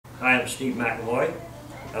I am Steve McAvoy.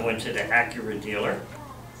 I went to the Acura dealer.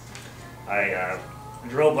 I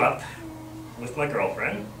drove up with my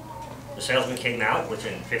girlfriend. The salesman came out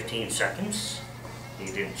within 15 seconds.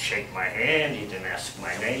 He didn't shake my hand, he didn't ask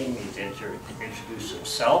my name, he didn't introduce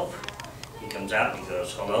himself. He comes out and he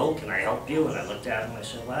goes, "Hello, can I help you?" And I looked at him and I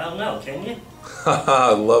said, "Well, no, can you?"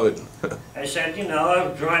 I love it. I said, "You know, I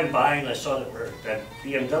was driving by and I saw that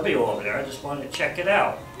BMW over there. I just wanted to check it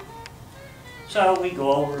out." So we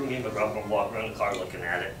go over, me and my girlfriend walk around the car looking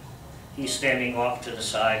at it. He's standing off to the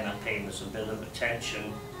side, not paying us a bit of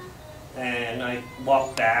attention. And I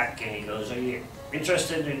walk back and he goes, "Are you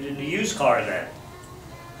interested in the used car then?"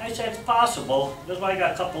 I said, "It's possible. That's why I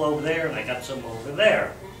got a couple over there and I got some over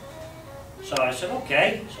there." So I said,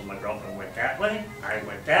 "Okay." So my girlfriend went that way, I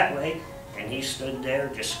went that way, and he stood there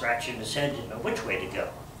just scratching his head, didn't know which way to go.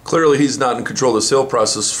 Clearly he's not in control of the sale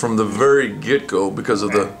process from the very get-go because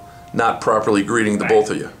of the not properly greeting the both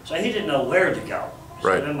of you. So he didn't know where to go. So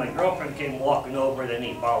Right. then my girlfriend came walking over, then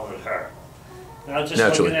he followed her. And I was just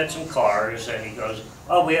Naturally. looking at some cars, and he goes,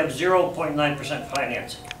 "Oh, we have 0.9%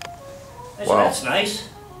 financing." I said, Wow. "That's nice."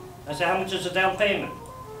 I said, "How much is the down payment?"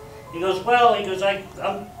 He goes, "Well," he goes,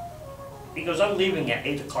 I'm leaving at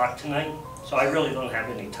 8 o'clock tonight, so I really don't have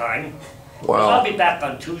any time. He goes, "I'll Wow. be back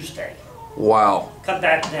on Tuesday. Wow. Come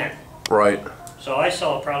back then." Right. So I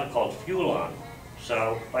sell a product called Fuel On.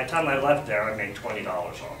 So by the time I left there, I made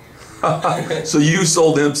 $20 off. So you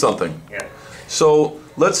sold him something. Yeah. So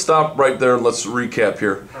let's stop right there and let's recap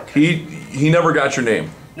here. Okay. He never got your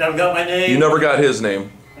name. Never got my name. You never got his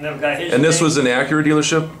name. Never got his And this name. was an Acura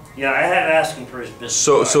dealership? Yeah, I had to ask him for his business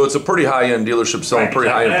So card. so it's a pretty high-end dealership selling Right, pretty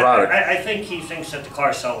exactly. high-end product. I think he thinks that the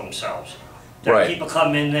cars sell themselves. That Right. people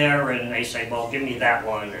come in there and they say, "Well, give me that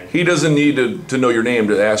one." And He doesn't need to know your name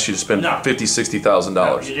to ask you to spend No. $50,000,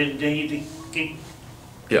 $60,000. you didn't need to,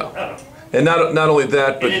 Yeah. I don't know. And not only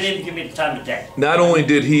that, He but didn't even give me the time of day. not only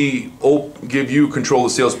did he give you control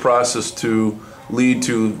of the sales process to lead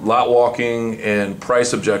to lot walking and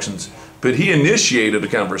price objections, but he initiated a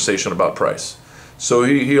conversation about price. So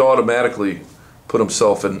he automatically put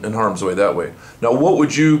himself in harm's way that way. Now, what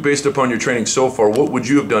would you, based upon your training so far, what would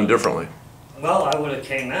you have done differently? Well, I would have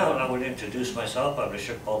came out, I would have introduced myself, I would have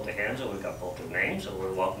shook both the hands, I would have got both their names, I would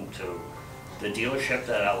have welcomed to the dealership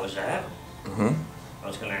that I was at. I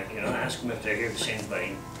was going to, ask them if they're here to see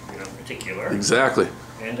anybody, particular. Exactly.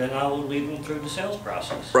 And then I will lead them through the sales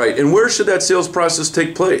process. Right, and where should that sales process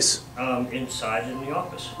take place? Inside in the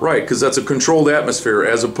office. Right, because that's a controlled atmosphere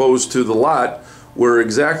as opposed to the lot where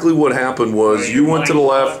exactly what happened was Where you your went to the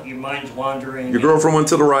mind's left, Your mind's wandering. your girlfriend went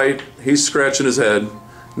to the right, he's scratching his head,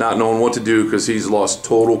 not knowing what to do because he's lost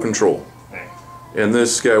total control. Right. And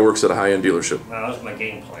this guy works at a high-end dealership. That was my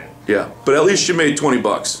game plan. Yeah, but at least you made 20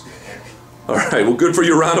 bucks. All right, well, good for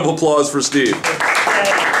you. Round of applause for Steve.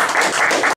 Yeah.